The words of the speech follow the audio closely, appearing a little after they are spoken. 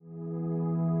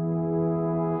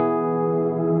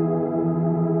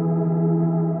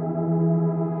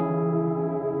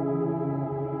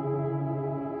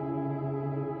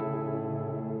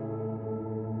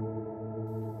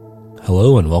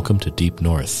Hello and welcome to Deep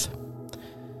North.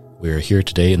 We are here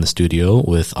today in the studio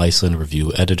with Iceland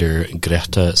Review editor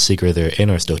Greta Sigurður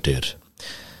Einarsdóttir.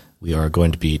 We are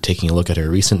going to be taking a look at her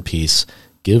recent piece,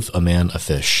 Give a Man a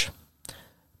Fish,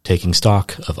 taking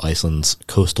stock of Iceland's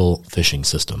coastal fishing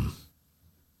system.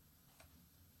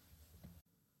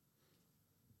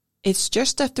 It's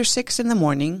just after 6 in the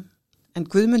morning, and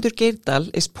Guðmundur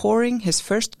is pouring his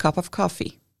first cup of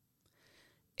coffee.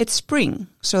 It's spring,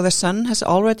 so the sun has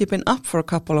already been up for a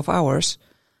couple of hours,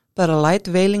 but a light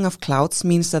veiling of clouds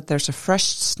means that there's a fresh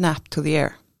snap to the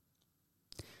air.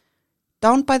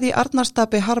 Down by the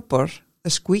Arnarstapi harbor, the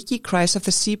squeaky cries of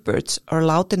the seabirds are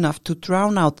loud enough to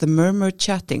drown out the murmured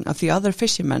chatting of the other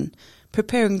fishermen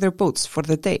preparing their boats for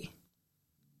the day.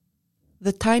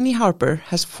 The tiny harbor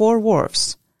has 4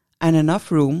 wharves and enough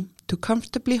room to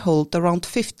comfortably hold around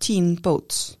 15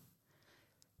 boats.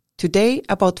 Today,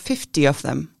 about 50 of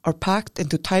them are packed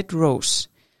into tight rows,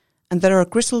 and there are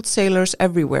grizzled sailors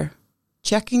everywhere,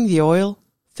 checking the oil,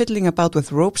 fiddling about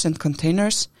with ropes and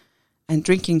containers, and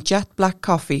drinking jet black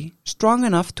coffee strong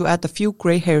enough to add a few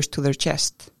grey hairs to their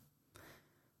chest.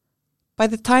 By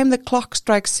the time the clock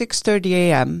strikes 6:30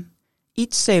 a.m.,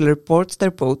 each sailor boards their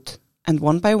boat, and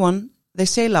one by one they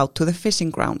sail out to the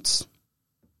fishing grounds.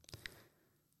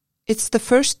 It's the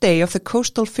first day of the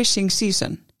coastal fishing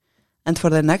season, and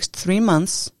for the next 3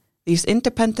 months, these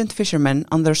independent fishermen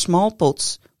on their small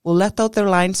boats will let out their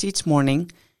lines each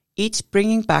morning, each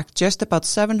bringing back just about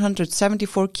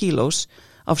 774 kilos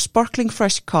of sparkling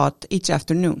fresh cod each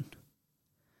afternoon.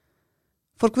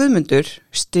 For Guðmundur,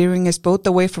 steering his boat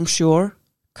away from shore,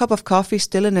 cup of coffee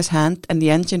still in his hand and the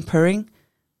engine purring,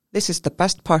 this is the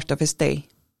best part of his day.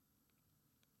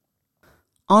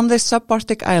 On this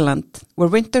subarctic island, where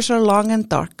winters are long and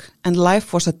dark and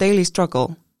life was a daily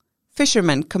struggle,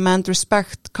 fishermen command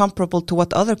respect comparable to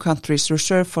what other countries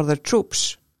reserve for their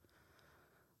troops.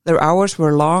 Their hours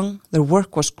were long, their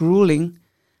work was grueling,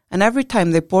 and every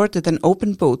time they boarded an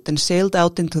open boat and sailed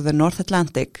out into the North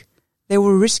Atlantic, they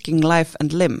were risking life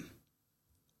and limb.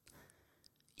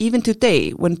 Even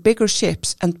today, when bigger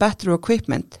ships and better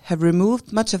equipment have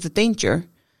removed much of the danger,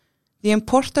 the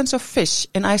importance of fish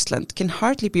in Iceland can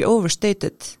hardly be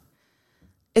overstated.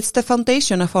 It's the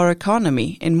foundation of our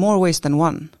economy in more ways than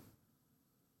one.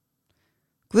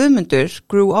 Guðmundur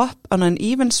grew up on an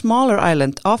even smaller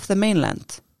island off the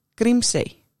mainland,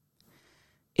 Grímsey.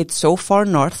 It's so far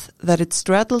north that it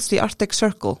straddles the Arctic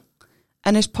Circle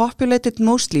and is populated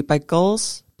mostly by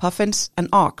gulls, puffins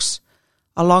and auks,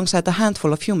 alongside a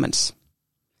handful of humans.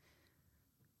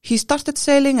 He started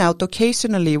sailing out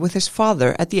occasionally with his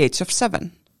father at the age of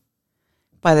 7.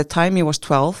 By the time he was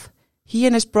 12, he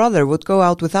and his brother would go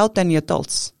out without any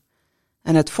adults,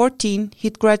 and at 14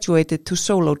 he'd graduated to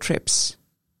solo trips.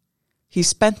 He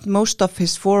spent most of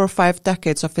his 4 or 5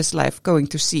 decades of his life going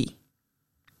to sea.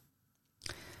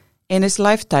 In his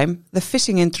lifetime, the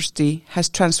fishing industry has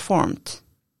transformed.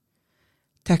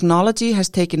 Technology has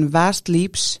taken vast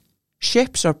leaps,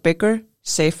 ships are bigger,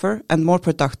 safer, and more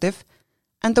productive,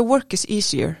 and the work is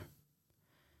easier.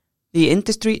 The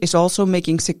industry is also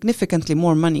making significantly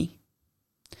more money.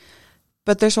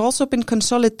 But there's also been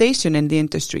consolidation in the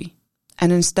industry,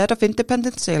 and instead of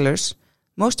independent sailors,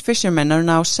 most fishermen are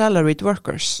now salaried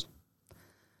workers.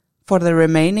 For the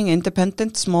remaining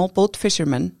independent small boat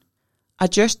fishermen,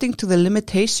 adjusting to the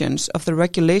limitations of the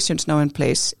regulations now in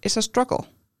place is a struggle.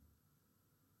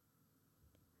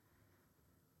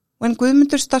 When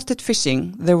Guðmundur started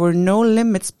fishing, there were no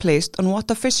limits placed on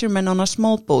what a fisherman on a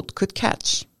small boat could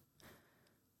catch.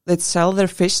 They'd sell their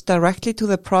fish directly to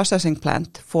the processing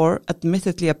plant for,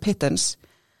 admittedly, a pittance,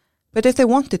 but if they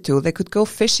wanted to, they could go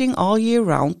fishing all year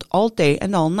round, all day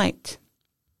and all night.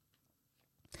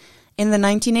 In the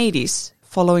 1980s,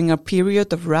 following a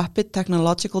period of rapid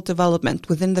technological development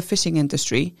within the fishing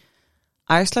industry,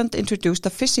 Iceland introduced a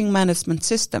fishing management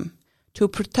system to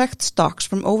protect stocks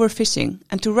from overfishing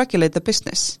and to regulate the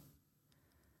business.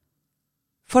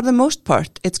 For the most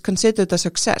part, it's considered a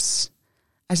success,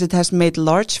 as it has made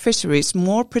large fisheries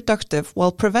more productive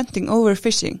while preventing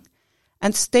overfishing,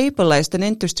 and stabilized an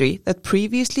industry that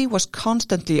previously was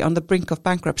constantly on the brink of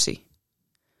bankruptcy.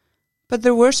 But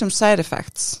there were some side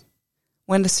effects.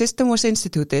 When the system was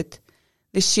instituted,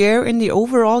 the share in the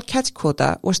overall catch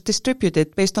quota was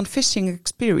distributed based on fishing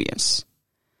experience.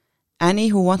 Any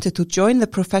who wanted to join the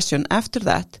profession after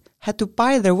that had to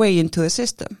buy their way into the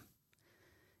system.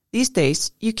 These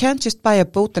days, you can't just buy a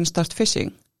boat and start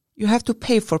fishing. You have to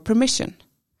pay for permission.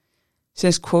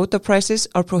 Since quota prices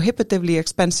are prohibitively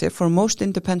expensive for most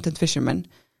independent fishermen,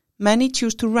 many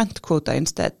choose to rent quota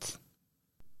instead.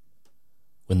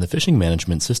 When the fishing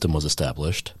management system was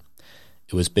established,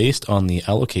 It was based on the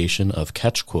allocation of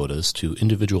catch quotas to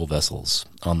individual vessels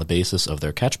on the basis of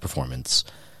their catch performance,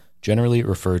 generally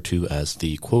referred to as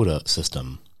the quota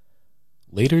system.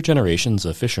 Later generations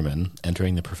of fishermen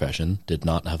entering the profession did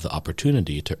not have the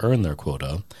opportunity to earn their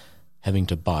quota, having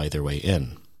to buy their way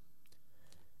in.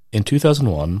 In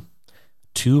 2001,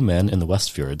 2 men in the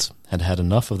Westfjords had had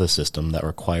enough of the system that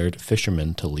required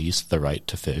fishermen to lease the right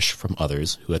to fish from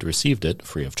others who had received it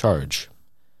free of charge.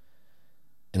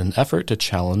 In an effort to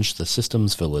challenge the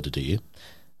system's validity,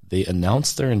 they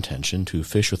announced their intention to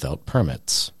fish without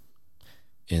permits.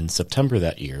 In September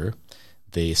that year,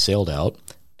 they sailed out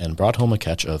and brought home a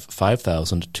catch of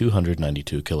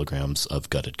 5,292 kilograms of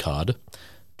gutted cod,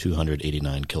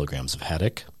 289 kilograms of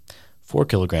haddock, 4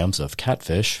 kilograms of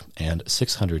catfish, and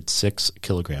 606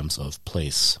 kilograms of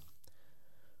plaice.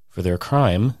 For their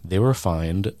crime, they were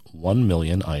fined 1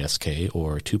 million ISK,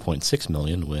 or 2.6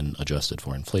 million when adjusted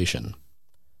for inflation.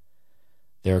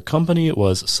 Their company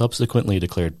was subsequently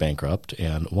declared bankrupt,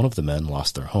 and one of the men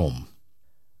lost their home.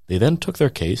 They then took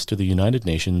their case to the United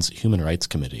Nations Human Rights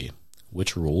Committee,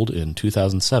 which ruled in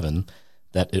 2007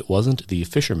 that it wasn't the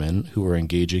fishermen who were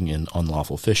engaging in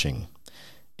unlawful fishing.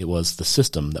 It was the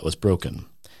system that was broken,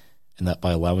 and that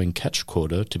by allowing catch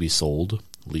quota to be sold,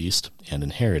 leased, and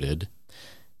inherited,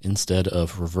 instead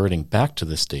of reverting back to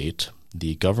the state,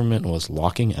 the government was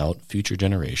locking out future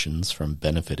generations from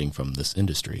benefiting from this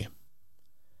industry.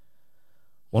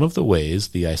 One of the ways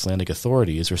the Icelandic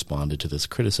authorities responded to this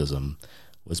criticism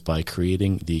was by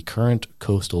creating the current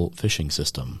coastal fishing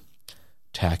system,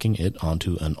 tacking it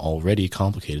onto an already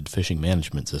complicated fishing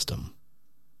management system.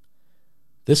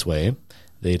 This way,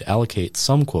 they'd allocate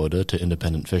some quota to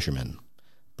independent fishermen,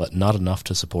 but not enough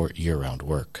to support year-round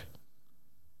work.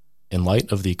 In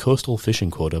light of the coastal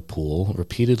fishing quota pool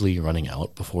repeatedly running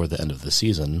out before the end of the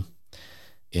season,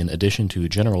 in addition to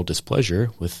general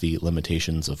displeasure with the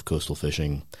limitations of coastal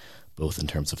fishing, both in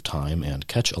terms of time and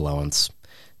catch allowance,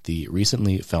 the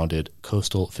recently founded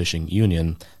Coastal Fishing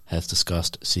Union has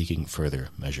discussed seeking further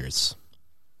measures.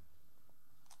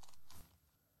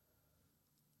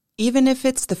 Even if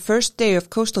it's the first day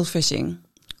of coastal fishing,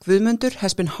 Guðmundur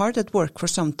has been hard at work for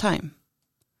some time.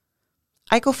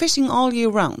 I go fishing all year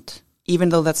round, even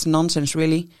though that's nonsense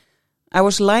really. I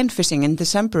was line fishing in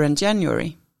December and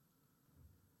January.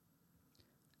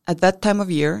 At that time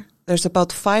of year, there's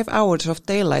about 5 hours of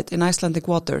daylight in Icelandic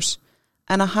waters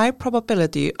and a high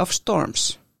probability of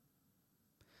storms.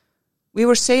 We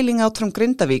were sailing out from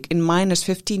Grindavík in minus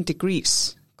 15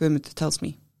 degrees, Guðmundur tells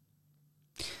me.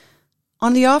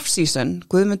 On the off-season,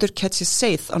 Guðmundur catches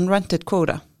saithe on rented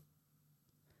quota.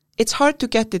 It's hard to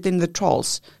get it in the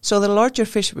trawls, so the larger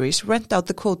fisheries rent out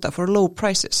the quota for low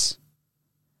prices.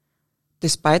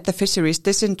 Despite the fisheries'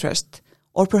 disinterest,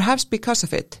 or perhaps because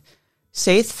of it,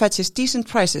 saithe fetches decent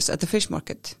prices at the fish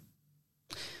market.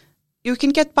 You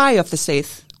can get by off the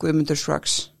saithe, Guðmundur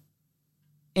shrugs.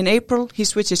 In April, he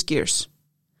switches gears.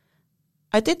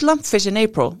 I did lumpfish in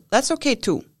April, that's okay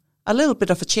too. A little bit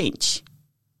of a change.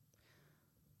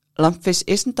 Lumpfish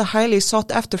isn't a highly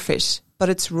sought-after fish, but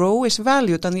its roe is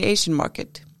valued on the Asian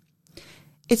market.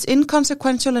 It's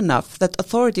inconsequential enough that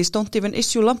authorities don't even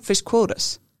issue lumpfish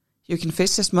quotas. You can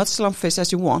fish as much lumpfish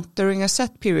as you want during a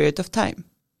set period of time.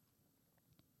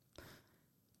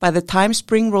 By the time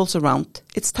spring rolls around,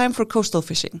 it's time for coastal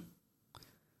fishing.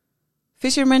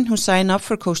 Fishermen who sign up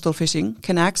for coastal fishing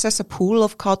can access a pool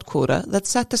of cod quota that's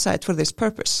set aside for this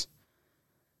purpose.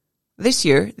 This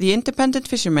year, the independent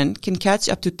fishermen can catch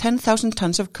up to 10,000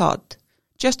 tons of cod,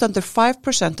 just under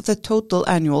 5% of the total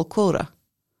annual quota.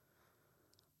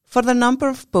 For the number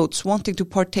of boats wanting to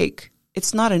partake,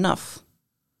 it's not enough.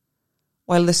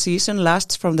 While the season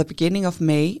lasts from the beginning of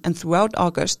May and throughout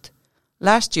August,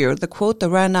 last year the quota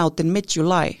ran out in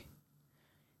mid-July.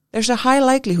 There's a high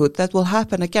likelihood that will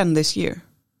happen again this year.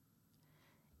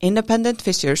 Independent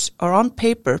fishers are on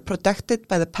paper protected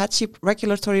by the patchy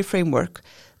regulatory framework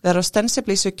that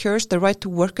ostensibly secures the right to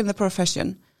work in the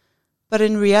profession, but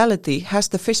in reality has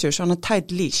the fishers on a tight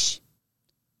leash.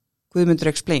 Guðmundur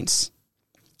explains.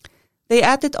 They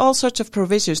added all sorts of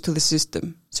provisions to the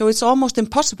system, so it's almost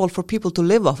impossible for people to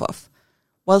live off of,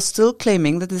 while still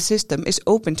claiming that the system is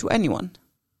open to anyone.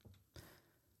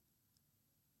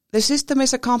 The system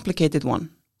is a complicated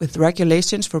one, with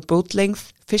regulations for boat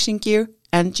length, fishing gear,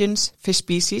 engines, fish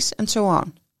species, and so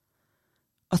on.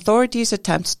 Authorities'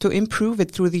 attempts to improve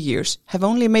it through the years have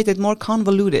only made it more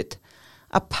convoluted,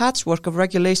 a patchwork of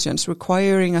regulations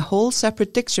requiring a whole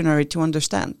separate dictionary to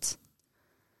understand.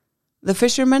 The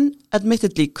fishermen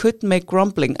admittedly could make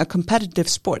grumbling a competitive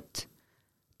sport,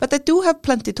 but they do have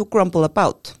plenty to grumble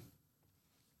about.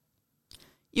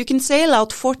 You can sail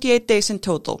out 48 days in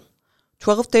total,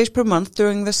 12 days per month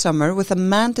during the summer with a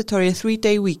mandatory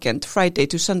 3-day weekend, Friday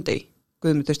to Sunday,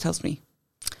 Guðmundur tells me.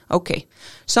 Okay,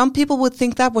 some people would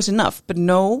think that was enough, but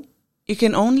no, you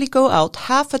can only go out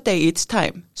half a day each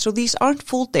time, so these aren't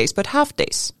full days but half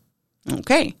days.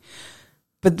 Okay,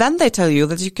 but then they tell you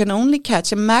that you can only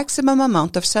catch a maximum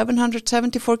amount of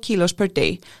 774 kilos per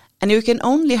day, and you can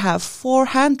only have 4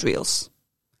 hand reels.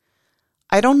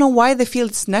 I don't know why they feel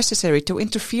it's necessary to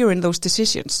interfere in those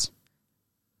decisions.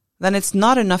 Then it's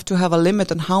not enough to have a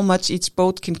limit on how much each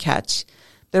boat can catch.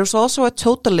 There's also a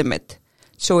total limit.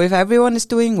 So if everyone is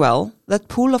doing well, that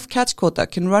pool of catch quota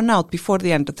can run out before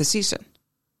the end of the season.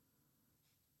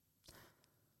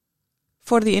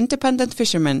 For the independent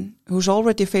fisherman who's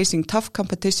already facing tough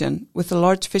competition with the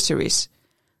large fisheries,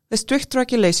 the strict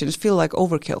regulations feel like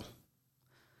overkill.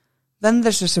 Then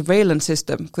there's a surveillance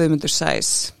system, Guðmundur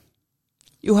says.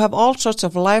 You have all sorts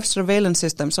of live surveillance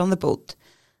systems on the boat,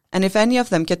 and if any of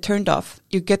them get turned off,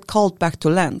 you get called back to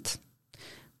land.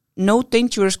 No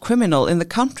dangerous criminal in the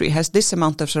country has this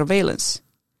amount of surveillance.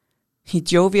 He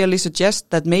jovially suggests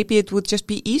that maybe it would just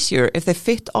be easier if they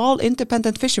fit all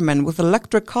independent fishermen with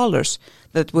electric collars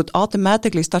that would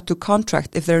automatically start to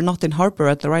contract if they're not in harbor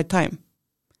at the right time.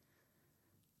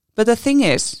 But the thing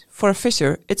is, for a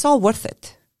fisher, it's all worth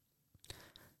it.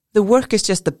 The work is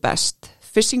just the best.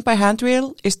 Fishing by hand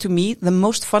reel is to me the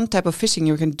most fun type of fishing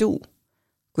you can do.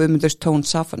 Guðmundur's tone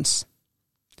softens.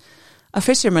 A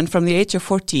fisherman from the age of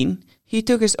 14, he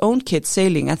took his own kids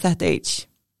sailing at that age.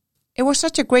 It was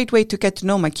such a great way to get to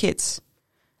know my kids.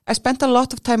 I spent a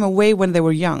lot of time away when they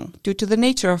were young, due to the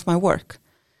nature of my work.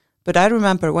 But I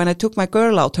remember when I took my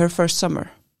girl out her first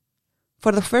summer.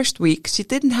 For the first week, she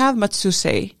didn't have much to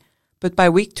say, but by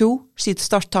week 2, she'd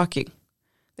start talking.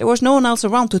 There was no one else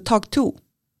around to talk to.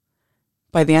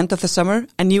 By the end of the summer,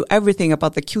 I knew everything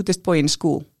about the cutest boy in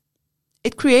school.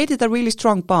 It created a really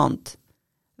strong bond.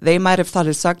 They might have thought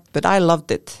it sucked, but I loved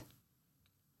it.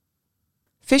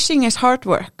 Fishing is hard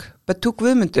work, but to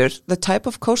Guðmundur, the type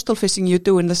of coastal fishing you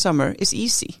do in the summer is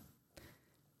easy.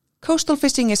 Coastal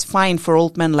fishing is fine for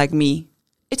old men like me.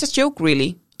 It's a joke,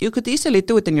 really. You could easily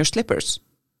do it in your slippers.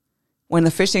 When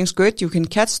the fishing's good, you can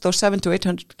catch those 700 to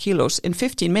 800 kilos in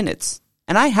 15 minutes.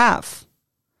 And I have.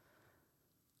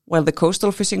 While the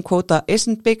coastal fishing quota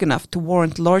isn't big enough to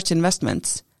warrant large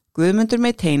investments, Guðmundur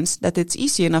maintains that it's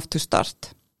easy enough to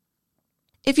start.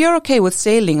 If you're okay with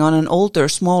sailing on an older,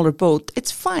 smaller boat, it's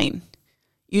fine.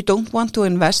 You don't want to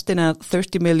invest in a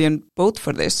 30 million boat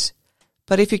for this,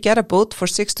 but if you get a boat for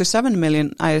 6 to 7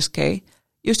 million ISK,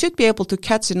 you should be able to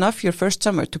catch enough your first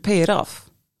summer to pay it off.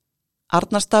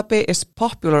 Arnarstapi is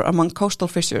popular among coastal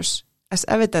fishers, as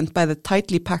evident by the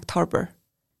tightly packed harbor.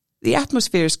 The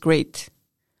atmosphere is great.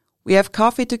 We have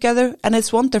coffee together, and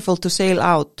it's wonderful to sail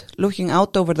out, looking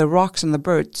out over the rocks and the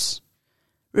birds.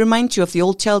 Reminds you of the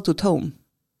old childhood home.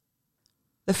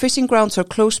 The fishing grounds are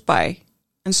close by,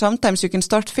 and sometimes you can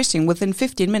start fishing within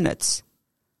 15 minutes.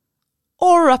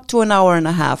 Or up to an hour and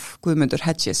a half, Guðmundur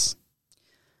hedges.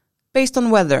 Based on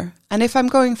weather, and if I'm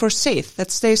going for safe that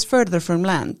stays further from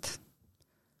land.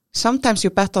 Sometimes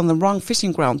you bet on the wrong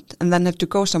fishing ground and then have to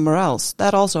go somewhere else.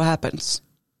 That also happens.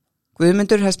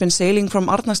 Guðmundur has been sailing from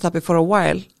Arnarstapi for a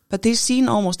while, but he's seen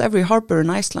almost every harbor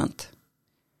in Iceland.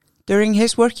 During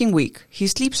his working week, he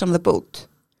sleeps on the boat.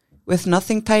 With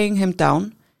nothing tying him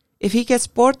down, if he gets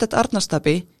bored at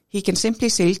Arnarstapi, he can simply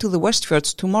sail to the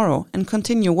Westfjords tomorrow and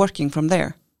continue working from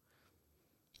there.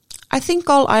 I think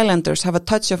all islanders have a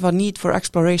touch of a need for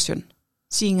exploration,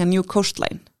 seeing a new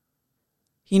coastline.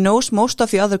 He knows most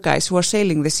of the other guys who are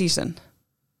sailing this season.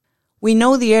 We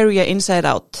know the area inside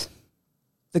out.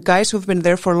 The guys who've been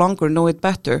there for longer know it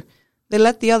better. They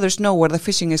let the others know where the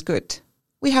fishing is good.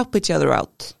 We help each other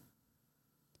out.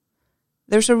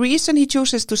 There's a reason he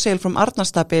chooses to sail from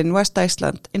Arnarstapi in West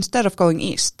Iceland instead of going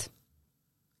east.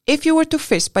 If you were to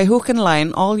fish by hook and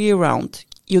line all year round,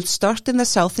 you'd start in the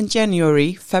south in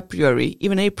January, February,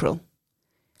 even April.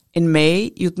 In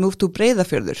May, you'd move to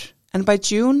Breiðafjörður, and by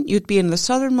June, you'd be in the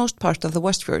southernmost part of the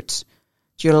Westfjords.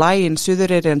 July in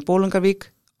Suðureyri and Bolungarvík,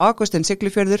 August in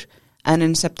Siglufjörður, and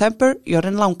in September, you're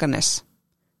in Langanes.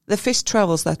 The fish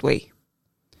travels that way.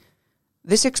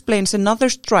 This explains another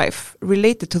strife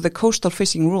related to the coastal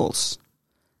fishing rules.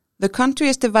 The country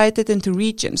is divided into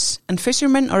regions, and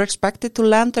fishermen are expected to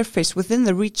land their fish within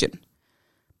the region.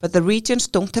 But the regions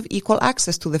don't have equal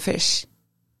access to the fish.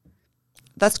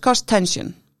 That's caused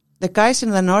tension. The guys in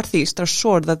the northeast are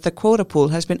sure that the quota pool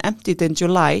has been emptied in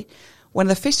July when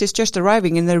the fish is just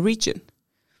arriving in their region.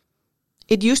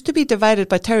 It used to be divided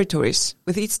by territories,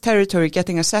 with each territory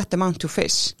getting a set amount to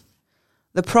fish.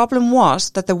 The problem was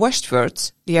that the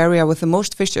Westfjords, the area with the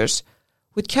most fishers,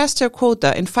 who'd cast their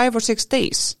quota in 5 or 6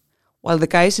 days, while the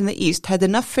guys in the east had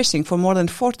enough fishing for more than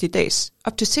 40 days,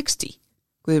 up to 60.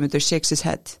 Guðmundur shakes his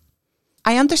head.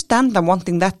 I understand them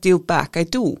wanting that deal back, I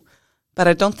do, but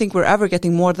I don't think we're ever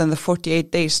getting more than the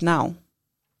 48 days now.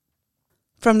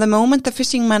 From the moment the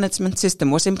fishing management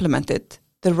system was implemented,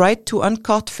 the right to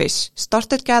uncaught fish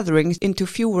started gathering into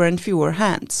fewer and fewer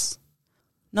hands.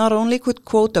 Not only could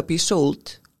quota be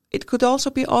sold, it could also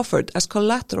be offered as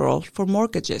collateral for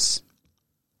mortgages.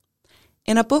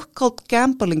 In a book called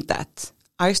Gambling Debt,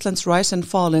 Iceland's Rise and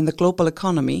Fall in the Global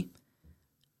Economy,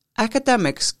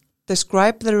 academics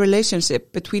describe the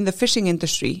relationship between the fishing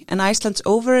industry and Iceland's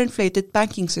overinflated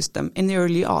banking system in the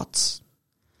early aughts.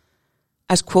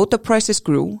 As quota prices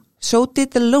grew, so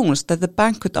did the loans that the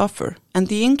bank could offer and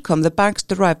the income the banks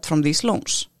derived from these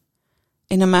loans.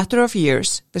 In a matter of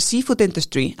years, the seafood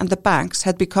industry and the banks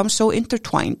had become so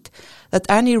intertwined that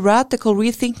any radical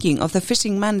rethinking of the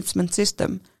fishing management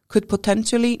system could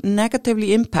potentially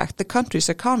negatively impact the country's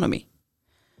economy.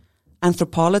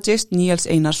 Anthropologist Níels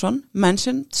Einarsson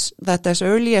mentions that as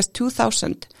early as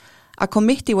 2000, a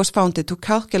committee was founded to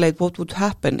calculate what would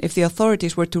happen if the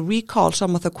authorities were to recall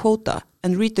some of the quota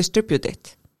and redistribute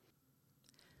it.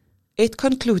 It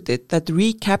concluded that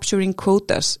recapturing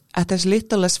quotas at as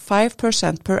little as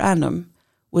 5% per annum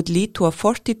would lead to a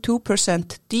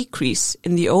 42% decrease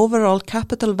in the overall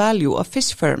capital value of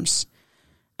fish firms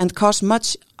and cause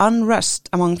much unrest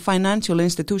among financial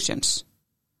institutions.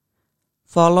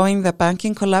 Following the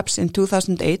banking collapse in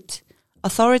 2008,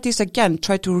 authorities again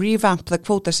tried to revamp the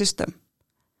quota system.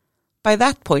 By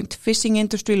that point, fishing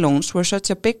industry loans were such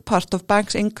a big part of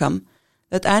banks' income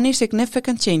that any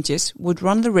significant changes would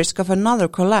run the risk of another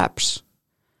collapse.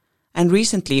 And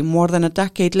recently, more than a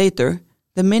decade later,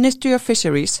 the Ministry of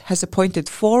Fisheries has appointed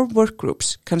 4 work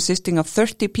groups consisting of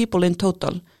 30 people in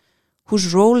total,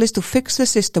 whose role is to fix the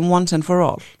system once and for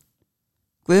all.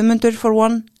 Guðmundur, for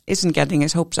one, isn't getting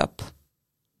his hopes up.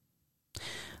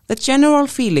 The general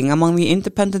feeling among the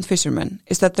independent fishermen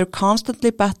is that they're constantly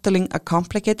battling a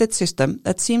complicated system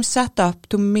that seems set up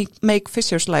to make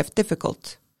fishers' life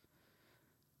difficult.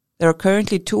 There are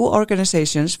currently 2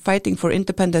 organizations fighting for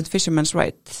independent fishermen's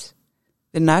rights: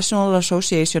 the National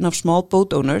Association of Small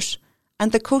Boat Owners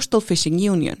and the Coastal Fishing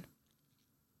Union.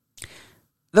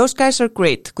 Those guys are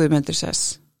great, Guðmundur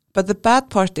says, but the bad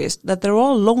part is that they're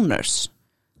all loners.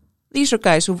 These are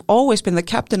guys who've always been the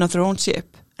captain of their own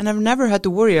ship and have never had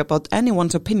to worry about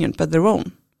anyone's opinion but their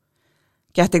own.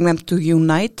 Getting them to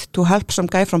unite to help some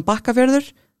guy from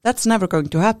Bakkafjörður, that's never going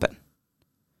to happen.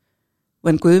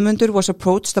 When Guðmundur was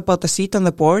approached about a seat on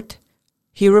the board,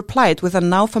 he replied with a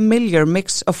now familiar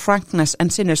mix of frankness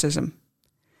and cynicism.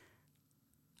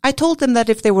 I told them that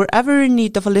if they were ever in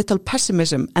need of a little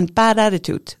pessimism and bad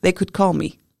attitude, they could call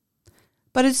me.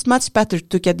 But it's much better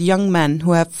to get young men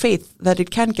who have faith that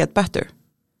it can get better.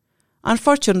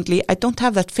 Unfortunately, I don't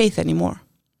have that faith anymore.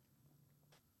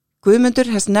 Guðmundur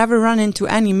has never run into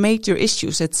any major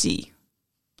issues at sea.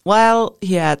 Well,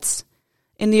 he adds,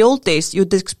 in the old days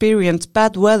you'd experience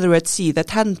bad weather at sea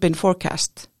that hadn't been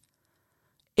forecast.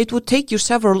 It would take you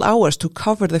several hours to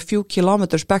cover the few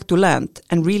kilometers back to land,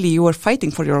 and really you were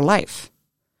fighting for your life.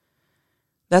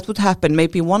 That would happen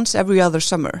maybe once every other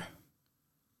summer.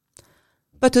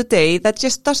 But today that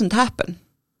just doesn't happen.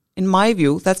 In my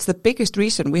view, that's the biggest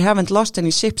reason we haven't lost any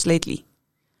ships lately.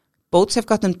 Boats have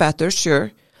gotten better,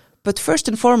 sure, but first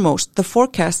and foremost, the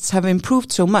forecasts have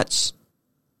improved so much.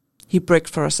 He bricked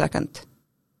for a second.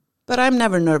 But I'm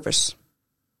never nervous.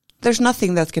 There's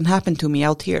nothing that can happen to me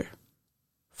out here.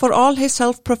 For all his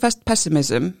self-professed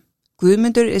pessimism,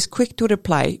 Guðmundur is quick to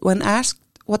reply when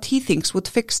asked what he thinks would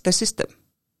fix the system.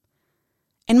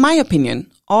 In my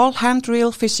opinion, all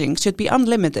hand-reel fishing should be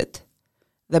unlimited.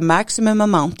 The maximum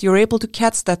amount you're able to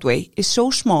catch that way is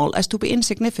so small as to be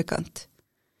insignificant.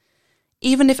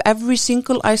 Even if every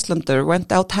single Icelander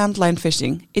went out handline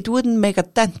fishing, it wouldn't make a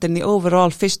dent in the overall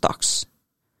fish stocks.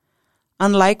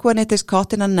 Unlike when it is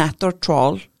caught in a net or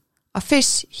trawl, a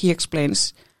fish, he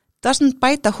explains, doesn't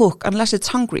bite a hook unless it's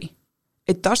hungry.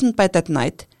 It doesn't bite at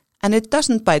night, and it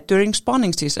doesn't bite during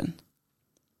spawning season.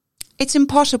 It's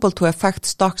impossible to affect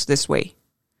stocks this way.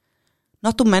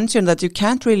 Not to mention that you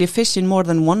can't really fish in more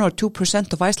than 1 or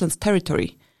 2% of Iceland's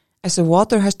territory, as the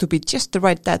water has to be just the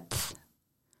right depth.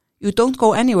 You don't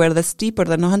go anywhere that's deeper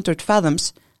than 100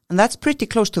 fathoms, and that's pretty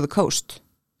close to the coast.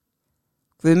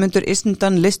 Guðmundur isn't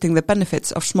done listing the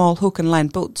benefits of small hook and line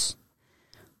boats.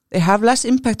 They have less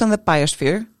impact on the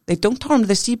biosphere, they don't harm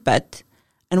the seabed,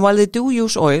 and while they do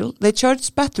use oil, they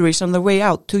charge batteries on their way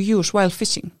out to use while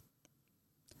fishing.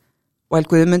 While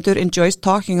Guðmundur enjoys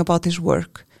talking about his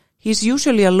work, he is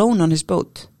usually alone on his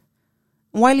boat.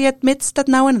 While he admits that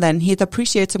now and then he'd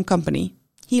appreciate some company,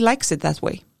 he likes it that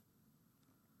way.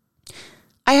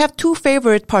 I have 2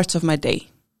 favorite parts of my day.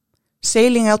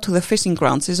 Sailing out to the fishing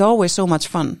grounds is always so much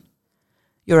fun.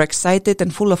 You're excited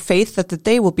and full of faith that the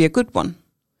day will be a good one.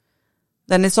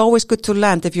 Then it's always good to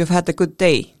land if you've had a good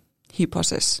day, he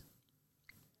pauses.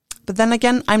 But then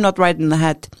again, I'm not right in the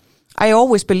head. I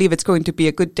always believe it's going to be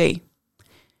a good day.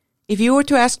 If you were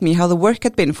to ask me how the work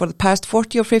had been for the past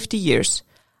 40 or 50 years,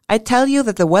 I'd tell you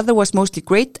that the weather was mostly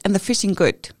great and the fishing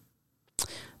good.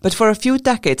 But for a few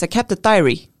decades I kept a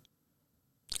diary.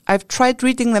 I've tried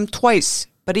reading them twice,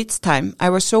 but each time I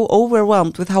was so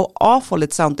overwhelmed with how awful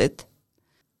it sounded.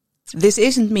 This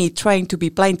isn't me trying to be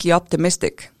blindly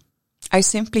optimistic. I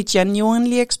simply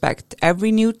genuinely expect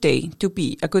every new day to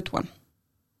be a good one.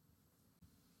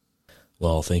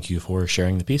 Well, thank you for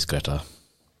sharing the piece, Greta.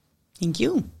 Thank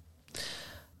you.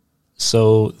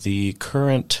 So the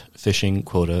current fishing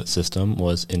quota system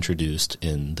was introduced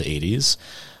in the 80s.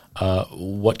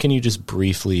 What can you just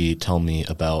briefly tell me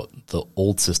about the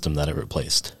old system that it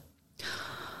replaced?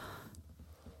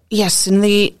 Yes, in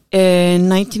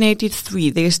 1983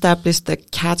 they established the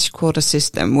catch quota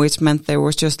system, which meant there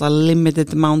was just a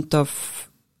limited amount of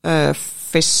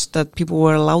fish that people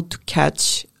were allowed to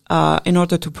catch in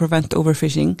order to prevent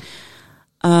overfishing.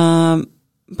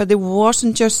 But it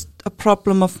wasn't just a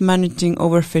problem of managing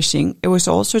overfishing. It was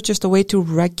also just a way to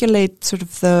regulate sort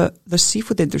of the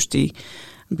seafood industry.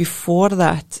 Before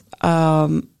that,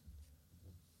 there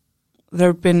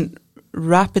have been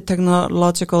rapid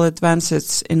technological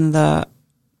advances in the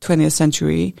 20th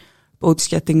century, boats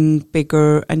getting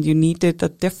bigger, and you needed a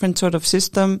different sort of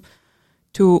system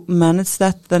to manage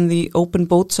that than the open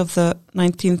boats of the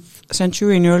 19th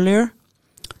century and earlier.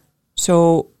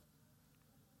 So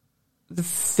the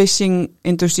fishing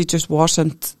industry just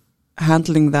wasn't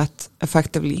handling that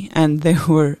effectively, and they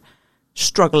were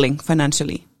struggling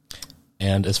financially.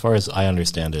 And as far as I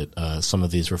understand it, some of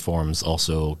these reforms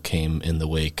also came in the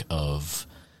wake of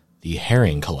the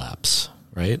herring collapse,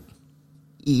 right?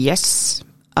 Yes.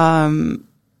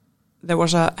 There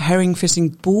was a herring fishing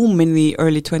boom in the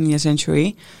early 20th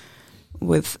century,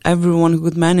 with everyone who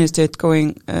could manage it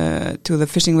going to the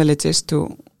fishing villages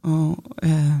to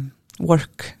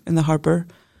work in the harbor.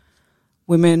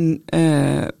 Women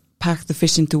packed the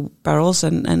fish into barrels,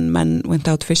 and men went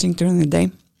out fishing during the day.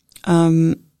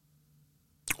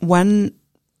 When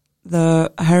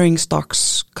the herring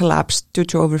stocks collapsed due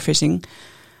to overfishing,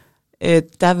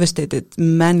 it devastated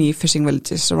many fishing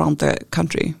villages around the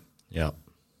country. Yeah.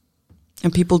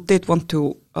 And people did want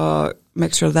to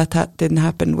make sure that didn't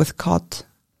happen with cod.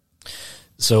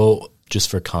 So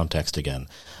just for context again,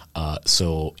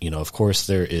 of course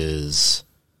there is,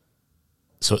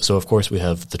 so of course we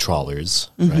have the trawlers,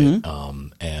 right?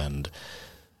 And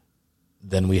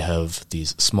then we have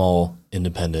these small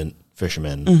independent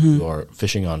fishermen who are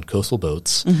fishing on coastal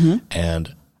boats,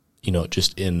 and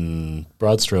just in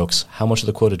broad strokes, how much of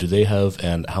the quota do they have,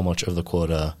 and how much of the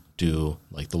quota do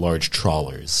like the large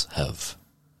trawlers have?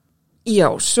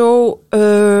 Yeah, so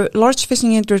large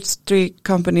fishing industry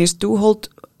companies do hold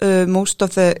most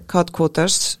of the cod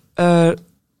quotas.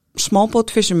 Small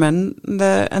boat fishermen,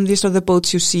 and these are the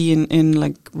boats you see in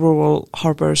like rural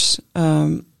harbors,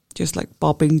 just like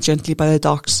bobbing gently by the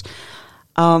docks.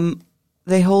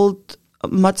 They hold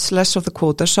much less of the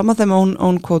quota. Some of them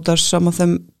own quotas, some of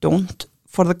them don't.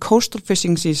 For the coastal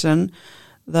fishing season,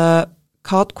 the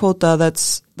cod quota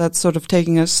that's sort of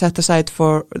set aside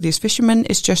for these fishermen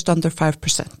is just under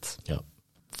 5%. Yeah.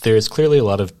 There's clearly a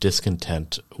lot of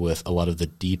discontent with a lot of the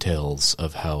details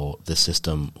of how the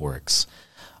system works.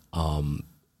 And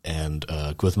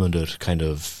Guðmundur kind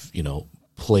of,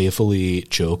 playfully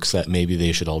jokes that maybe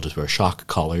they should all just wear shock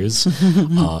collars.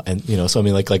 So I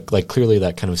mean, like clearly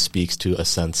that kind of speaks to a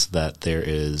sense that there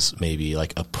is maybe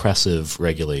like oppressive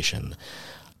regulation.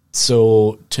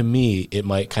 So to me, it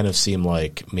might kind of seem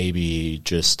like maybe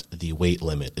just the weight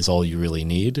limit is all you really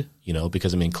need,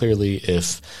 because I mean, clearly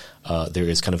if there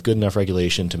is kind of good enough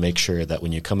regulation to make sure that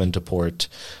when you come into port,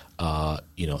 that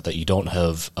you don't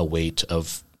have a weight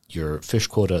of your fish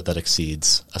quota that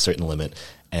exceeds a certain limit.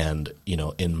 And,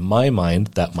 in my mind,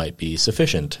 that might be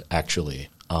sufficient, actually.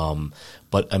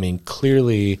 But, I mean,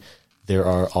 clearly there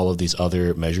are all of these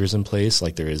other measures in place,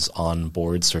 like there is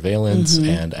on-board surveillance,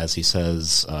 and as he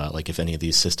says, like if any of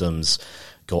these systems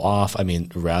go off, I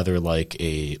mean, rather like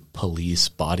a police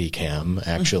body cam,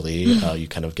 actually, you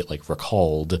kind of get like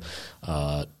recalled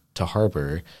to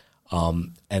harbor. So I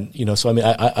mean,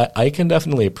 I can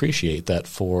definitely appreciate that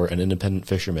for an independent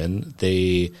fisherman,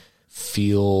 they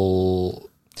feel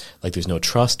like there's no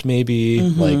trust maybe,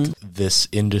 like this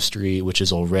industry, which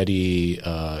is already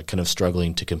kind of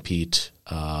struggling to compete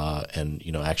and,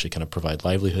 you know, actually kind of provide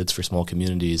livelihoods for small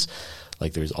communities.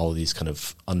 Like there's all of these kind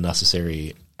of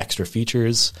unnecessary extra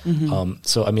features.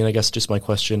 So, I mean, I guess just my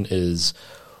question is,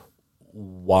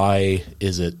 why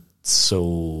is it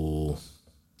so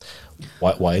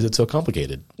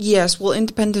complicated? Yes, well,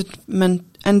 independent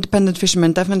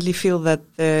fishermen definitely feel that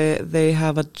they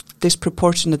have a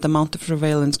disproportionate amount of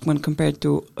surveillance when compared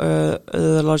to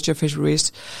the larger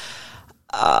fisheries.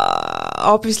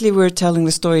 Obviously, we're telling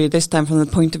the story this time from the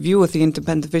point of view of the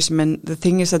independent fishermen. The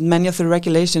thing is that many of the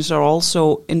regulations are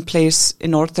also in place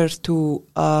in order to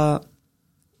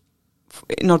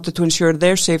ensure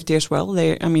their safety as well.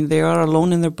 They are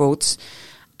alone in their boats,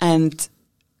 and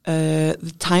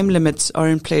the time limits are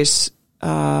in place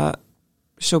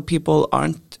so people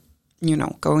aren't, you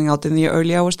know, going out in the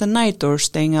early hours of the night or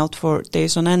staying out for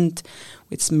days on end,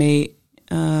 which may,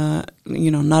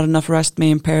 not enough rest may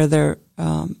impair their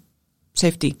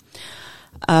safety.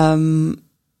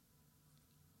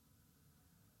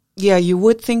 You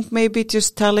would think maybe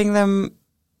just telling them,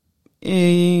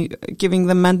 giving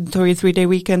them mandatory 3-day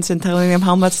weekends and telling them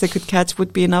how much they could catch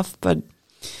would be enough, but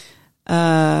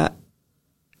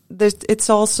it's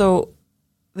also,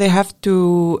 they have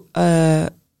to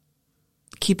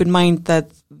keep in mind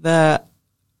that the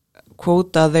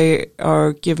quota they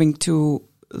are giving to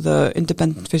the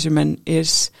independent fishermen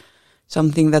is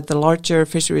something that the larger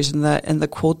fisheries and the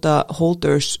quota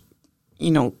holders,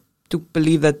 you know, do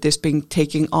believe that this being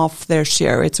taking off their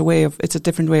share. It's a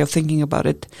different way of thinking about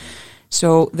it.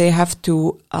 So they have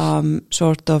to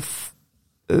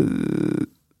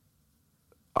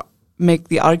make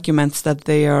the arguments that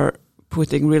they are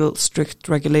putting real strict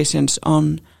regulations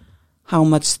on how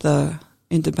much the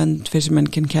independent fishermen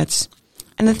can catch.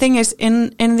 And the thing is,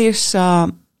 in these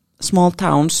small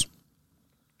towns,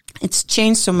 it's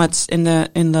changed so much in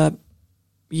the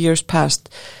years past.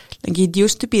 Like it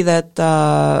used to be that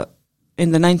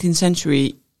in the 19th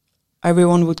century,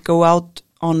 everyone would go out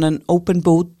on an open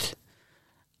boat,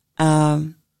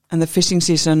 and the fishing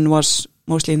season was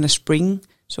mostly in the spring.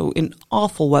 So in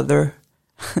awful weather,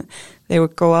 they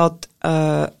would go out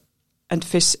and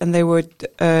fish, and they would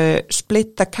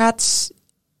split the catch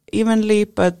evenly,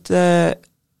 but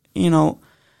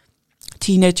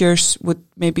teenagers would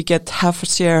maybe get half a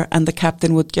share, and the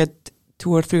captain would get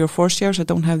 2 or 3 or 4 shares. I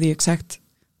don't have the exact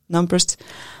numbers.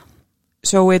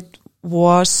 So it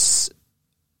was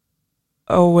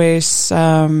always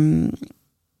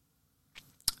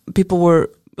people were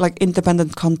like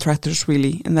independent contractors,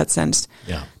 really, in that sense.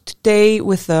 Yeah. Today,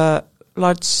 with the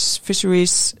large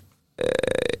fisheries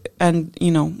and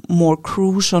more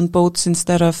crews on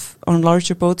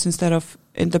larger boats instead of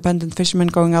independent fishermen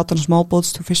going out on small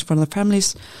boats to fish for their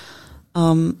families,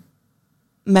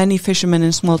 many fishermen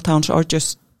in small towns are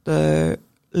just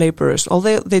laborers.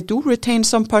 Although they do retain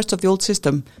some parts of the old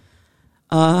system.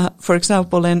 For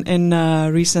example, in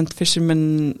recent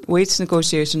fishermen wage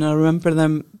negotiation, I remember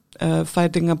them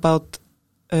fighting about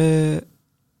that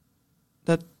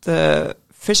the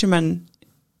fishermen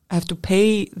have to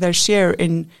pay their share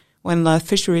when the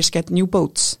fisheries get new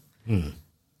boats. And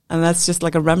that's just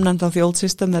like a remnant of the old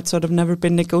system that's sort of never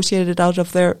been negotiated out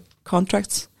of their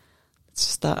contracts. It's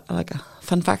just like a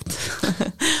fun fact.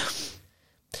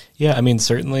 Yeah, I mean,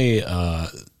 certainly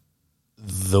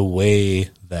the way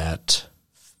that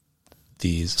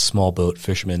these small boat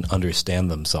fishermen understand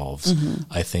themselves,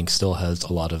 I think still has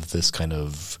a lot of this kind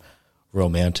of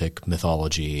romantic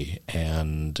mythology,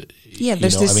 and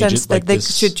there's this sense that they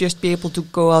should just be able to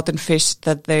go out and fish,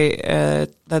 that they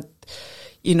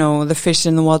the fish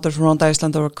in the waters around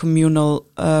Iceland are a communal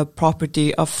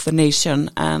property of the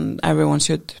nation, and everyone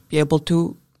should be able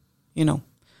to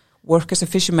work as a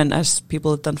fisherman as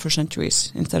people have done for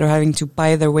centuries, instead of having to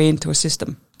buy their way into a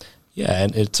system. Yeah,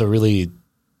 and it's a really,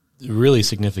 really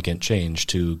significant change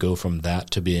to go from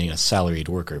that to being a salaried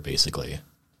worker, basically.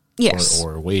 Yes.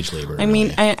 Or wage labor. I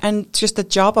mean, and just the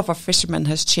job of a fisherman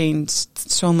has changed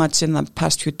so much in the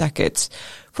past few decades.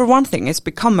 For one thing, it's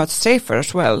become much safer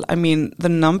as well. I mean, the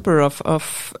number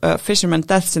of fishermen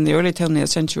deaths in the early 20th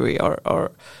century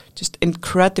are just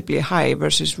incredibly high,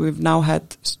 versus we've now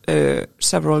had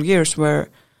several years where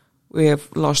we have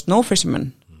lost no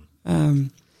fishermen.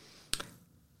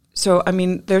 So, I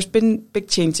mean, there's been big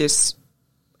changes.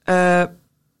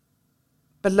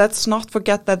 But let's not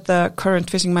forget that the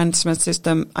current fishing management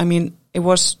system, I mean, it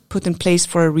was put in place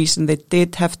for a reason. They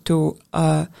did have to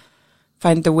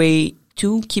find a way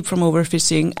to keep from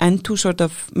overfishing and to sort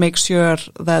of make sure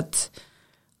that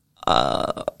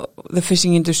the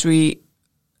fishing industry,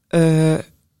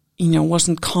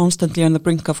 wasn't constantly on the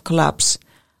brink of collapse,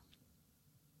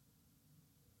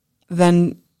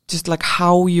 then just like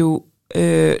how you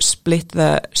split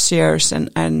the shares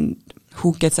and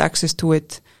who gets access to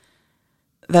it,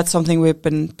 that's something we've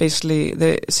been basically,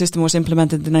 the system was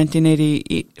implemented in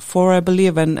 1984, I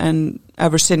believe, and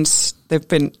ever since they've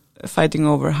been fighting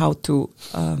over how to,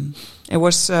 it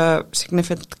was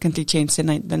significantly changed in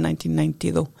the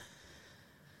 1990 though.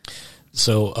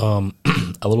 So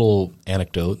a little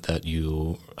anecdote that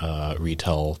you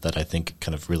retell that I think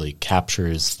kind of really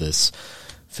captures this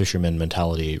fisherman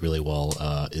mentality really well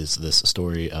is this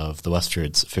story of the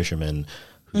Westfjords fishermen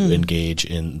who engage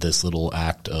in this little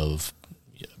act of,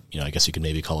 I guess you could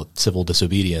maybe call it civil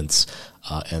disobedience,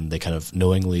 and they kind of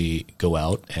knowingly go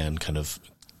out and kind of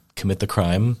commit the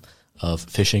crime of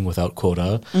fishing without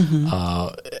quota.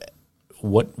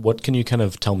 What can you kind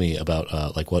of tell me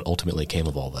about like what ultimately came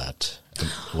of all that, and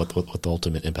what the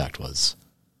ultimate impact was?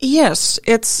 Yes,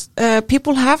 it's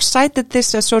people have cited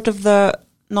this as sort of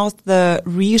not the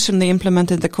reason they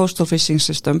implemented the coastal fishing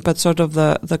system, but sort of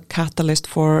the catalyst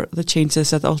for the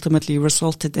changes that ultimately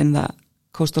resulted in the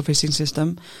coastal fishing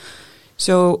system.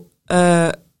 So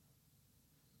the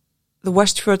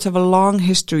Westfjords have a long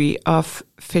history of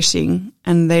fishing,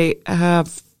 and they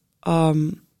have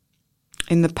in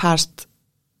the past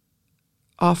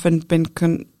often been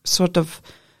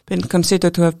been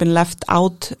considered to have been left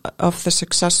out of the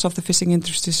success of the fishing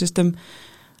industry system.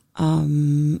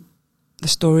 The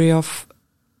story of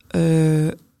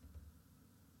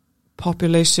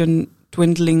population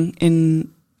dwindling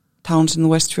in towns in the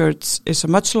Westfjords is a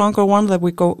much longer one that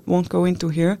we won't go into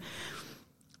here.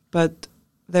 But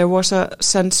there was a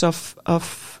sense of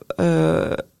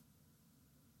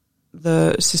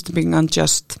the system being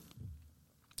unjust.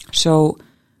 So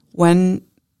when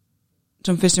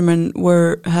some fishermen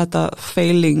had a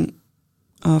failing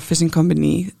fishing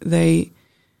company, they,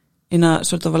 in a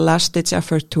sort of a last-ditch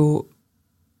effort to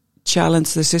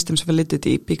challenge the system's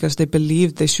validity, because they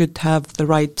believed they should have the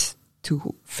right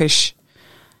to fish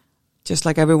just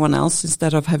like everyone else,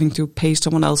 instead of having to pay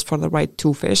someone else for the right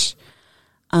to fish.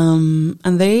 And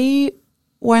they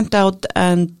went out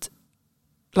and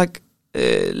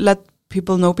let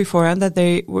people know beforehand that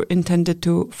they were intended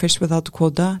to fish without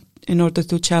quota in order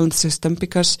to challenge the system,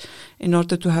 because in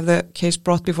order to have the case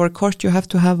brought before a court, you have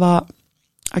to have a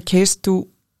case to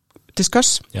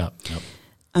discuss. Yeah.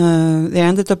 They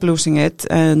ended up losing it,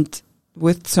 and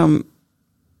with some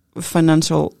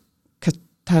financial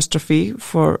catastrophe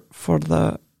for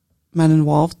the men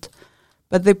involved.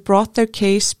 But they brought their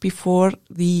case before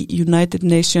the United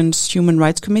Nations Human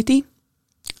Rights Committee.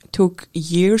 It took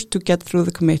years to get through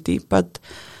the committee, but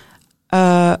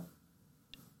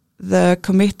the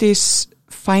committee's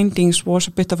findings was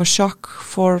a bit of a shock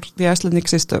for the Icelandic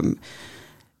system.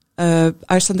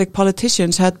 Icelandic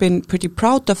politicians had been pretty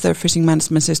proud of their fishing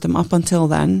management system up until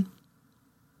then,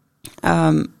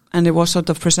 and it was sort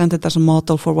of presented as a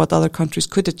model for what other countries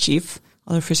could achieve,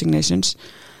 other fishing nations.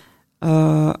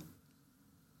 But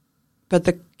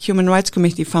the Human Rights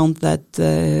Committee found that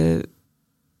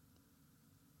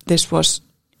this was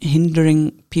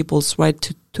hindering people's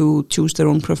right to choose their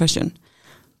own profession.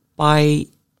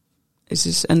 This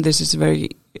is very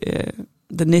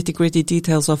the nitty-gritty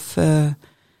details of the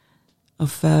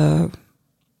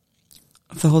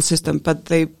whole system, but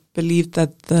they believed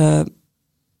that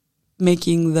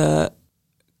making the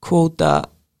quota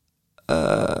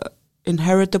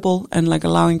inheritable and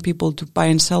allowing people to buy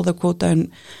and sell the quota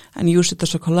and use it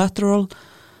as a collateral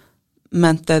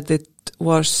meant that it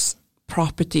was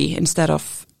property instead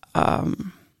of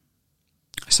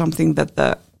something that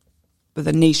the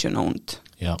nation owned.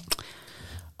 Yeah.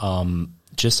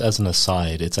 Just as an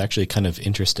aside, it's actually kind of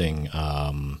interesting.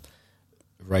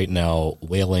 Right now,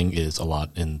 whaling is a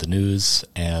lot in the news,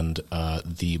 and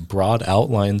the broad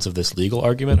outlines of this legal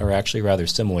argument are actually rather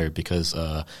similar, because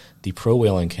the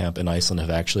pro-whaling camp in Iceland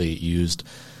have actually used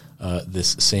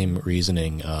this same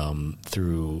reasoning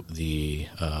through the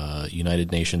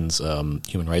United Nations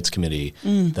Human Rights Committee,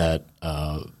 that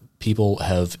people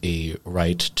have a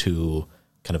right to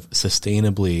kind of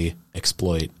sustainably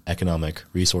exploit economic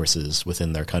resources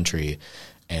within their country.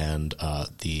 And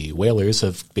the whalers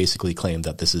have basically claimed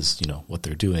that this is, what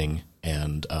they're doing,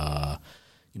 and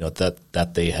that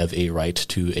they have a right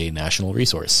to a national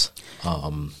resource.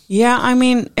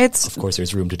 It's... Of course,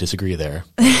 there's room to disagree there.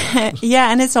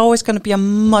 Yeah, and it's always going to be a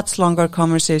much longer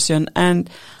conversation. And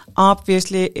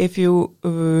obviously, if you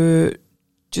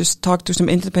just talk to some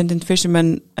independent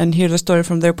fishermen and hear the story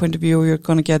from their point of view, you're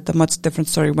going to get a much different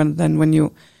story than when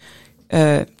you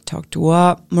talk to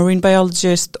a marine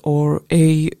biologist or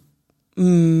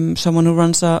someone who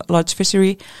runs a large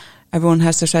fishery. everyone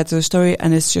has their side of the story,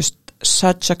 and it's just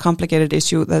such a complicated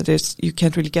issue that you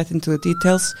can't really get into the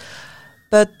details.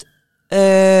 But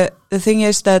the thing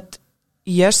is that,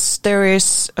 yes, there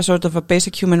is a sort of a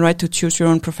basic human right to choose your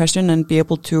own profession and be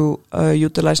able to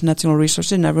utilize natural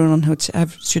resources, and everyone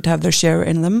should have their share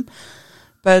in them.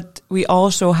 But we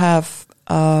also have,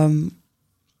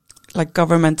 like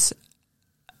governments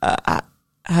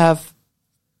have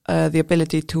the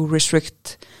ability to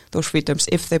restrict those freedoms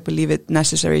if they believe it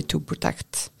necessary to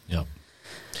protect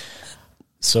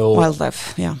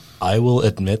wildlife. Yeah, I will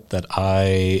admit that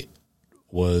I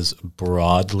was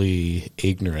broadly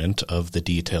ignorant of the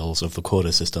details of the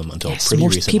quota system until pretty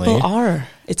recently. Most people are.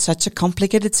 It's such a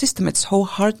complicated system. It's so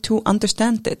hard to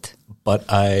understand it. But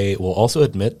I will also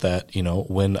admit that,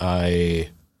 when I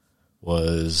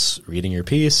was reading your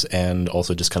piece and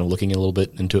also just kind of looking a little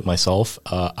bit into it myself,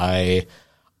 I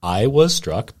was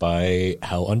struck by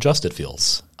how unjust it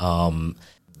feels.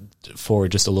 For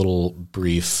just a little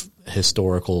brief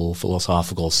historical,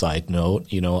 philosophical side note,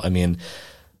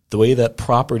 the way that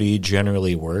property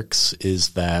generally works is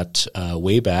that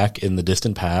way back in the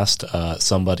distant past,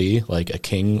 somebody like a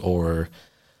king or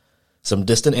some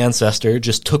distant ancestor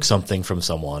just took something from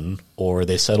someone, or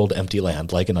they settled empty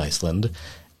land like in Iceland.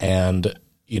 And,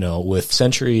 with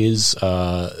centuries,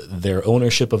 their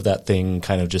ownership of that thing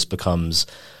kind of just becomes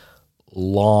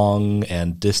long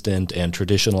and distant and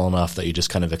traditional enough that you just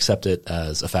kind of accept it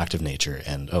as a fact of nature.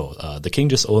 And, the king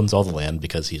just owns all the land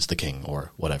because he's the king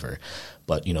or whatever.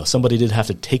 But, somebody did have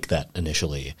to take that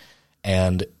initially.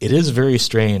 And it is very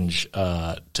strange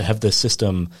to have this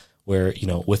system where,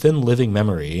 within living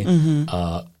memory,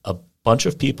 a bunch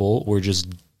of people were just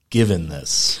given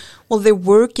this. Well, they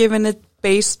were given it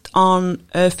based on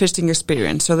fishing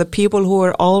experience. So the people who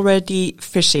were already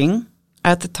fishing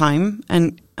at the time,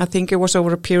 and I think it was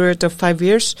over a period of 5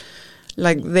 years,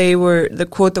 the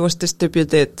quota was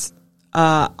distributed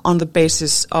on the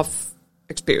basis of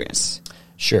experience.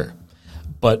 Sure.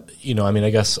 But, I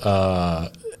guess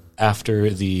after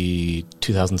the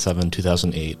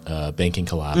 2007-2008 banking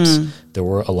collapse, there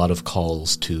were a lot of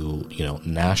calls to,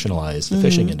 nationalize the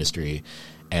fishing industry.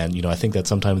 And, I think that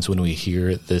sometimes when we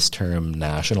hear this term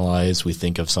nationalize, we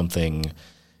think of something,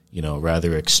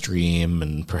 rather extreme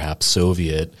and perhaps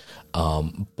Soviet.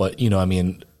 But,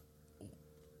 it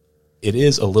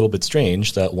is a little bit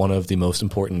strange that one of the most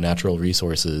important natural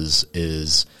resources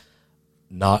is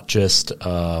not just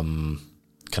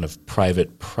kind of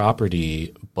private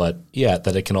property, but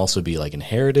that it can also be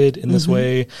inherited in this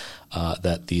way,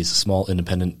 that these small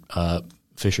independent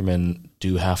fishermen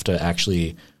do have to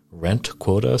actually rent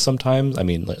quota sometimes.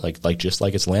 Just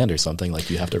like it's land or something,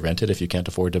 you have to rent it if you can't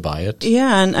afford to buy it.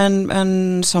 Yeah,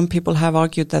 and some people have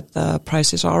argued that the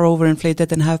prices are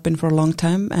overinflated and have been for a long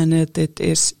time, and it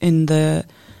is in the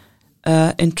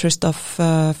interest of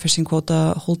fishing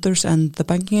quota holders and the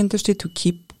banking industry to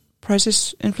keep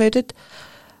prices inflated.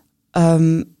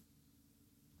 I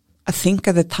think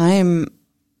at the time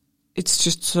it's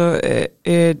just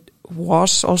it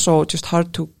was also just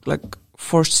hard to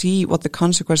foresee what the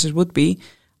consequences would be.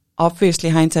 Obviously,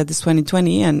 hindsight is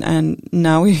 2020, and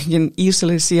now you can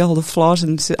easily see all the flaws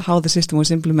in how the system was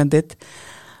implemented.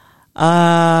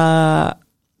 And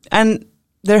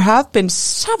there have been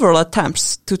several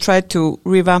attempts to try to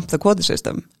revamp the quota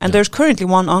system, and there's currently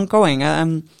one ongoing.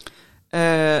 Auðlindin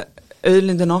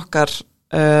okkar,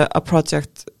 a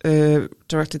project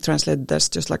directly translated as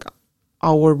just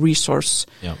our resource,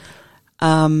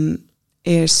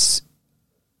 is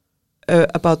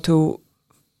about to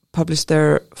publish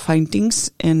their findings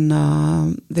in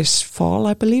this fall,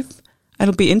 I believe.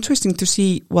 It'll be interesting to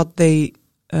see what they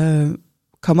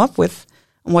come up with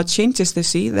and what changes they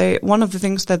see. One of the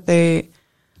things that they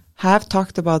have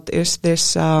talked about is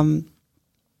this.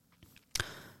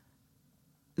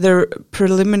 Their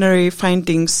preliminary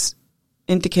findings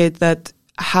indicate that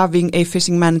having a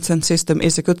fishing management system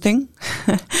is a good thing.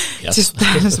 Yes. Just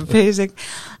as basic.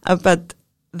 But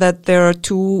that there are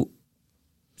two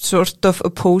sort of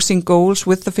opposing goals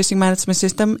with the fishing management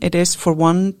system. It is, for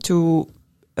one, to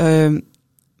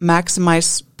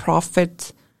maximize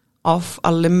profit of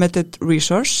a limited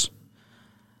resource,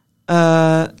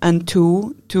 and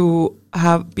two, to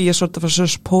be a sort of a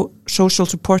social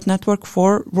support network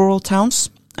for rural towns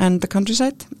and the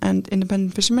countryside and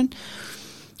independent fishermen.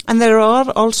 And there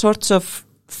are all sorts of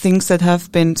things that have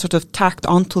been sort of tacked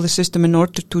onto the system in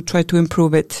order to try to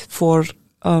improve it for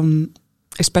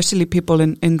especially people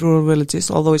in rural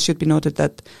villages, although it should be noted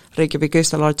that Reykjavík is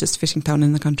the largest fishing town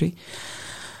in the country.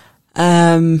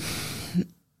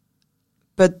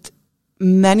 But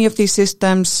many of these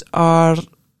systems are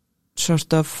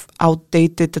sort of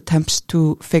outdated attempts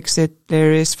to fix it.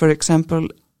 There is, for example,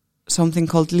 something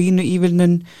called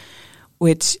línuívilnun,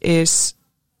 which is,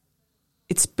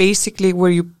 it's basically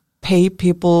where you pay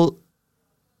people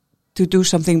to do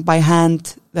something by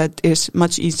hand that is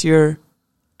much easier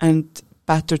and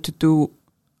better to do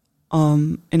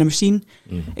in a machine.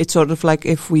 Mm-hmm. It's sort of like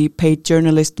if we paid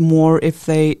journalists more if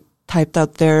they typed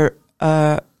out their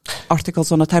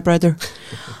articles on a typewriter.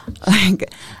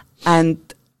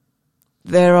 And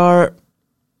there are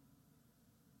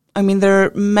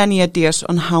many ideas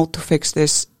on how to fix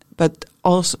this, but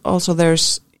also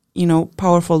there's,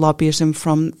 powerful lobbyism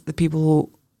from the people who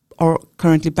are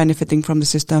currently benefiting from the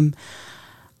system.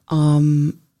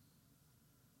 And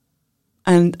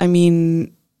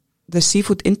the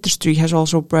seafood industry has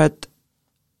also bred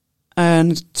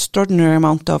an extraordinary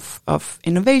amount of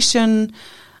innovation.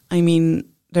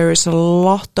 There is a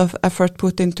lot of effort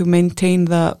put into maintain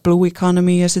the blue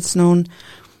economy, as it's known.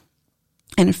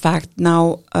 And in fact,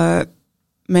 now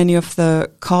many of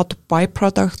the cod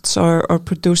byproducts are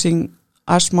producing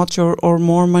as much or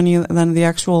more money than the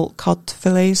actual cod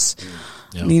fillets.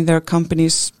 Yeah. There are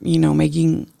companies,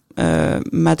 making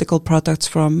medical products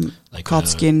from cod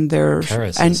skin.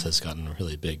 Paris has gotten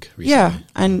really big recently. Yeah,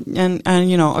 and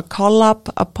a collab,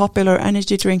 a popular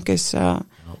energy drink is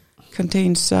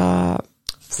contains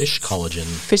fish collagen.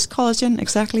 Fish collagen,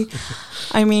 exactly.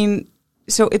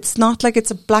 So it's not like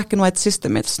it's a black and white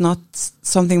system. It's not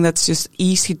something that's just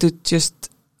easy to just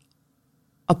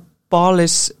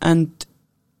abolish and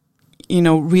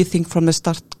rethink from the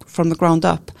start, from the ground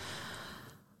up.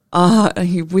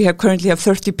 We currently have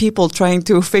 30 people trying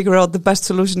to figure out the best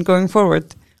solution going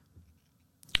forward.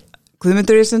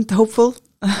 Guðmundur isn't hopeful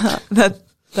that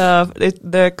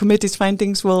the committee's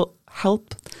findings will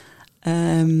help.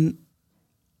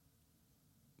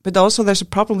 But also there's a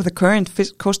problem with the current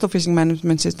coastal fishing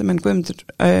management system, and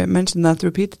Guðmundur mentioned that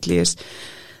repeatedly, is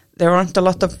there aren't a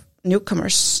lot of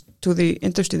newcomers to the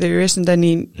industry. There isn't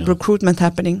any recruitment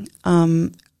happening.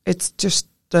 It's just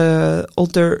the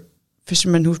older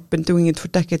fishermen who've been doing it for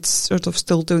decades, sort of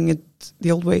still doing it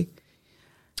the old way.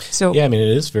 So yeah, it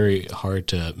is very hard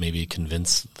to maybe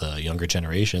convince the younger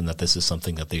generation that this is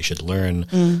something that they should learn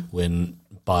when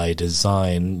by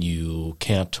design you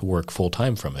can't work full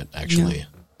time from it, actually. Yeah.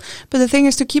 But the thing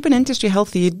is, to keep an industry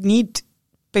healthy, you need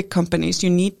big companies, you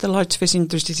need the large fish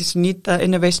industries, you need the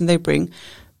innovation they bring,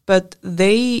 but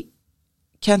they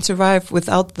can't survive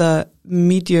without the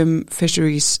medium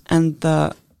fisheries and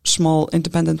the small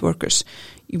independent workers.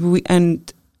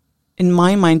 And in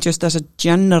my mind, just as a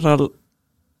general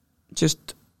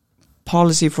just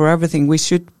policy for everything, we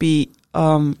should be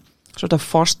sort of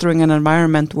fostering an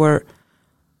environment where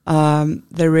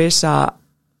there is a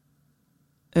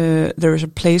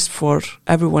place for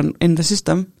everyone in the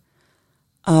system.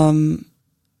 And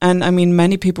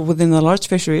many people within the large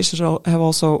fisheries have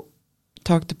also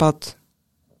talked about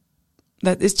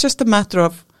that it's just a matter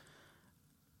of,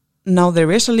 now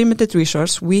there is a limited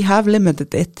resource. We have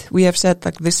limited it. We have said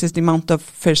like this is the amount of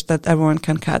fish that everyone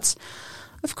can catch.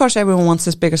 Of course, everyone wants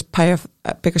as big a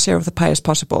share of the pie as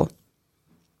possible.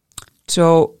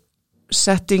 So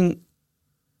setting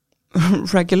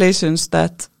regulations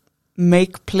that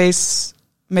make a place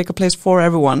for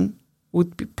everyone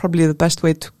would be probably the best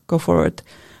way to go forward.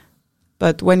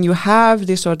 But when you have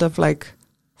these sort of like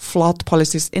flawed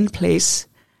policies in place,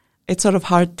 it's sort of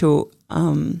hard to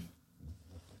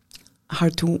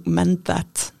mend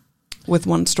that with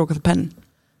one stroke of the pen.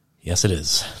 Yes, it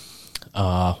is.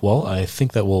 Well, I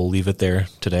think that we'll leave it there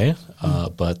today.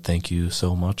 But thank you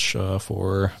so much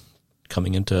for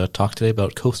coming in to talk today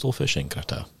about coastal fishing,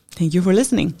 Greta. Thank you for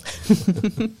listening.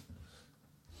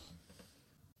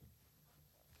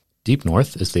 Deep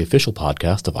North is the official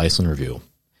podcast of Iceland Review,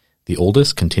 the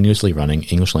oldest continuously running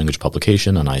English language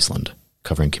publication on Iceland,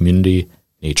 covering community,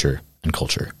 nature, and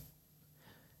culture.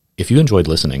 If you enjoyed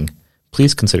listening,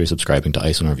 please consider subscribing to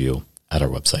Iceland Review at our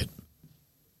website.